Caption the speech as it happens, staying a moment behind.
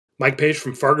Mike Page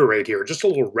from FargoRate here. Just a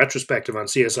little retrospective on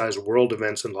CSI's world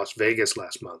events in Las Vegas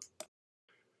last month.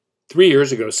 3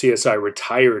 years ago, CSI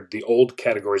retired the old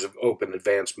categories of Open,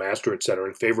 Advanced, Master, etc.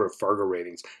 in favor of Fargo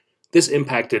ratings. This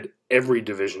impacted every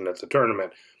division at the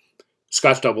tournament.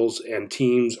 Scotch doubles and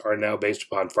teams are now based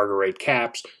upon FargoRate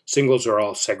caps. Singles are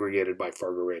all segregated by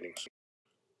Fargo ratings.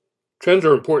 Trends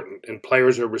are important, and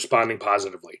players are responding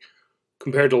positively.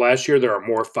 Compared to last year, there are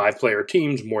more 5-player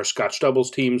teams, more Scotch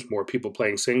doubles teams, more people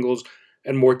playing singles,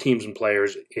 and more teams and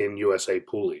players in USA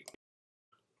Pool League.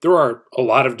 There are a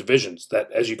lot of divisions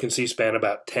that, as you can see, span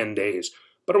about 10 days,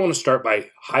 but I want to start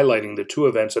by highlighting the 2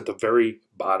 events at the very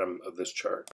bottom of this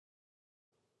chart.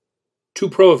 2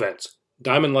 pro events,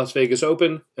 Diamond Las Vegas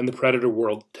Open and the Predator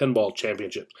World 10-Ball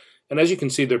Championships, and as you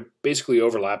can see, they're basically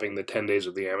overlapping the 10 days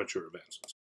of the amateur events.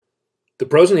 The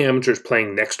pros and the amateurs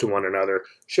playing next to one another,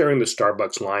 sharing the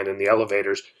Starbucks line and the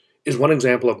elevators, is one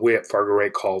example of what we at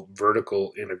FargoRate call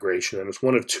vertical integration, and it's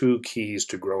one of 2 keys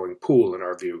to growing pool in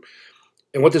our view.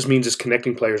 And what this means is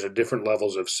connecting players at different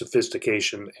levels of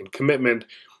sophistication and commitment,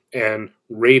 and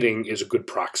rating is a good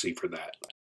proxy for that.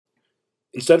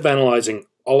 Instead of analyzing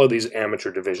all of these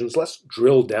amateur divisions, let's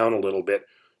drill down a little bit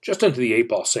just into the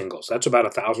 8-ball singles. That's about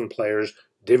 1,000 players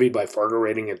divvied by Fargo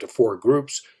rating into 4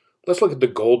 groups. Let's look at the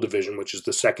gold division, which is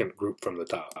the second group from the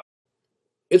top.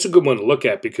 It's a good one to look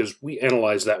at because we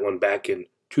analyzed that one back in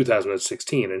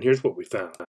 2016, and here's what we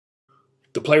found.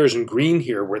 The players in green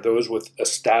here were those with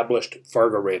established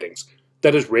Fargo ratings,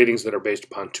 that is, ratings that are based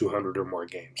upon 200 or more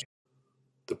games.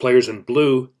 The players in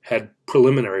blue had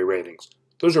preliminary ratings.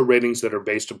 Those are ratings that are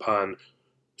based upon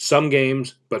some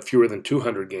games, but fewer than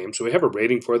 200 games, so we have a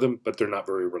rating for them, but they're not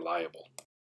very reliable.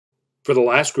 For the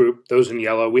last group, those in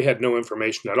yellow, we had no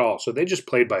information at all, so they just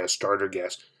played by a starter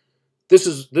guess. This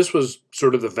was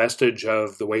sort of the vestige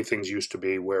of the way things used to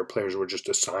be, where players were just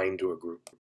assigned to a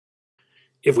group.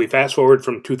 If we fast forward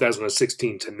from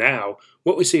 2016 to now,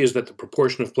 what we see is that the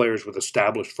proportion of players with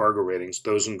established Fargo ratings,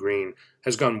 those in green,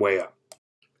 has gone way up.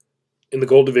 In the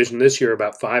gold division this year,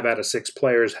 about 5 out of 6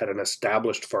 players had an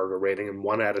established Fargo rating, and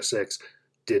 1 out of 6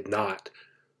 did not.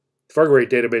 The FargoRate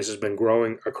database has been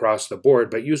growing across the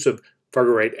board, but use of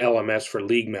FargoRate LMS for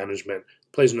league management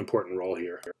plays an important role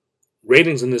here.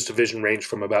 Ratings in this division range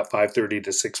from about 530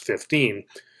 to 615,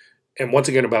 and once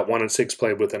again about 1 in 6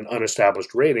 played with an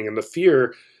unestablished rating, and the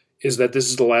fear is that this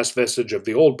is the last vestige of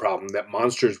the old problem, that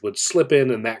monsters would slip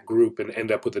in that group and end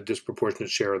up with a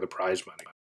disproportionate share of the prize money.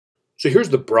 So here's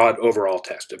the broad overall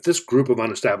test. If this group of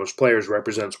unestablished players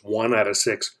represents 1 out of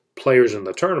 6 players in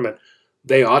the tournament,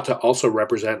 they ought to also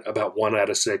represent about 1 out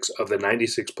of 6 of the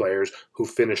 96 players who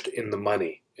finished in the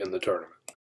money in the tournament.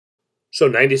 So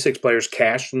 96 players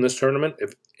cashed in this tournament.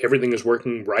 If everything is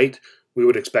working right, we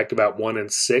would expect about 1 in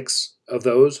 6 of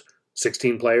those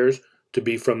 16 players to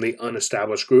be from the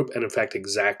unestablished group, and in fact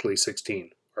exactly 16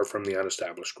 are from the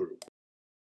unestablished group.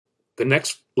 The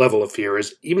next level of fear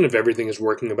is, even if everything is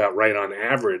working about right on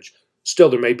average, still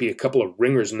there may be a couple of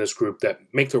ringers in this group that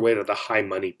make their way to the high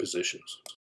money positions.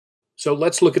 So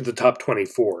let's look at the top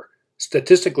 24.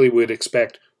 Statistically, we'd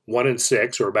expect 1 in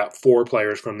 6, or about 4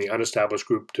 players from the unestablished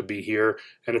group to be here,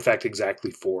 and in fact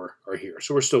exactly 4 are here,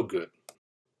 so we're still good.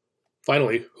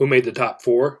 Finally, who made the top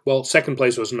 4? Well, second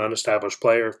place was an unestablished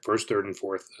player, first, third, and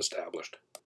fourth established.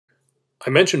 I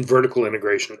mentioned vertical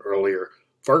integration earlier.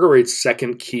 FargoRate's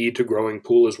second key to growing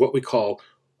pool is what we call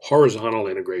horizontal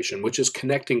integration, which is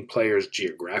connecting players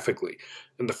geographically.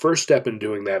 And the first step in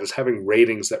doing that is having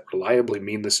ratings that reliably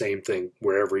mean the same thing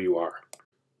wherever you are.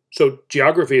 So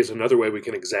geography is another way we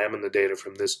can examine the data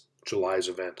from this July's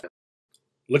event.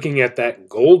 Looking at that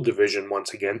gold division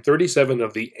once again, 37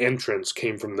 of the entrants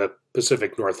came from the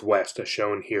Pacific Northwest, as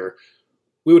shown here.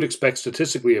 We would expect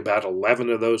statistically about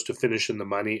 11 of those to finish in the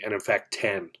money, and in fact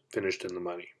 10 finished in the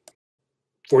money.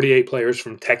 48 players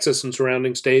from Texas and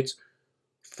surrounding states,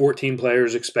 14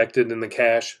 players expected in the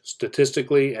cash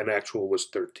statistically, and actual was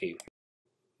 13.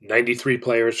 93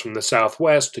 players from the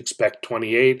Southwest, expect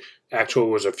 28, actual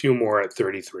was a few more at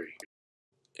 33.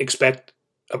 Expect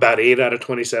about 8 out of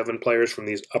 27 players from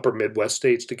these upper Midwest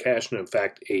states to cash, and in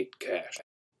fact 8 cashed.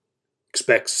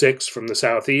 Expect 6 from the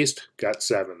Southeast, got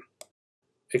 7.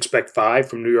 Expect 5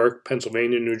 from New York,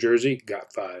 Pennsylvania, New Jersey,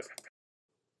 got 5.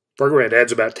 FargoRate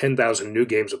adds about 10,000 new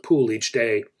games of pool each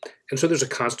day, and so there's a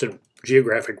constant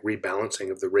geographic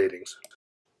rebalancing of the ratings.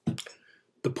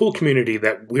 The pool community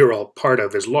that we're all part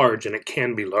of is large, and it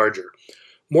can be larger.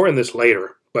 More on this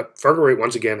later, but FargoRate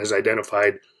once again has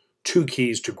identified 2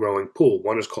 keys to growing pool.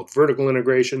 One is called vertical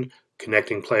integration,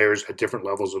 connecting players at different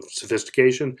levels of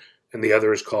sophistication, and the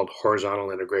other is called horizontal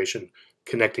integration,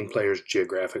 connecting players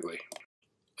geographically.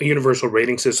 A universal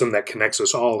rating system that connects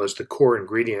us all is the core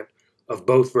ingredient of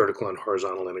both vertical and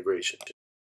horizontal integration.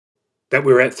 That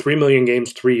we were at 3 million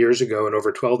games 3 years ago and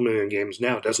over 12 million games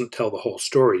now doesn't tell the whole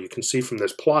story. You can see from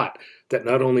this plot that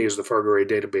not only is the FargoRate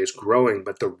database growing,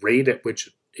 but the rate at which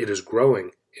it is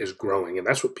growing, and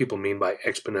that's what people mean by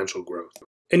exponential growth.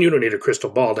 And you don't need a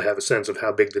crystal ball to have a sense of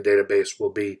how big the database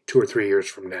will be 2 or 3 years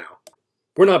from now.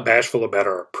 We're not bashful about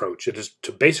our approach. It is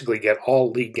to basically get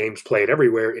all league games played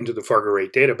everywhere into the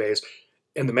FargoRate database,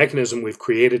 and the mechanism we've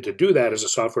created to do that is a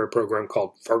software program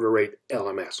called FargoRate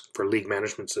LMS for League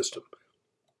Management System.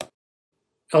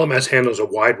 LMS handles a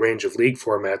wide range of league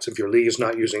formats. If your league is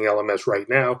not using LMS right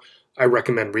now, I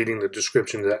recommend reading the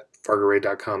description at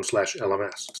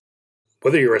FargoRate.com/LMS.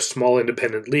 Whether you're a small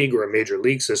independent league or a major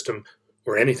league system,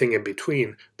 or anything in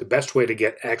between, the best way to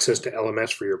get access to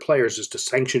LMS for your players is to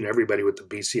sanction everybody with the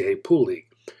BCA Pool League.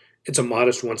 It's a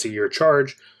modest once-a-year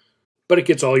charge, but it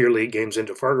gets all your league games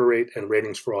into FargoRate and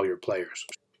ratings for all your players.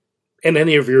 And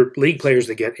any of your league players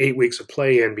that get 8 weeks of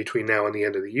play in between now and the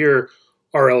end of the year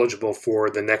are eligible for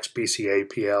the next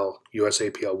BCAPL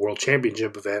USAPL World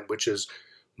Championship event, which is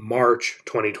March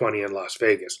 2020 in Las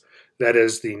Vegas. That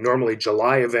is, the normally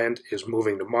July event is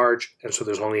moving to March, and so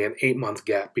there's only an 8-month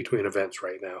gap between events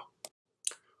right now.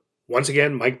 Once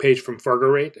again, Mike Page from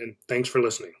FargoRate, and thanks for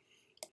listening.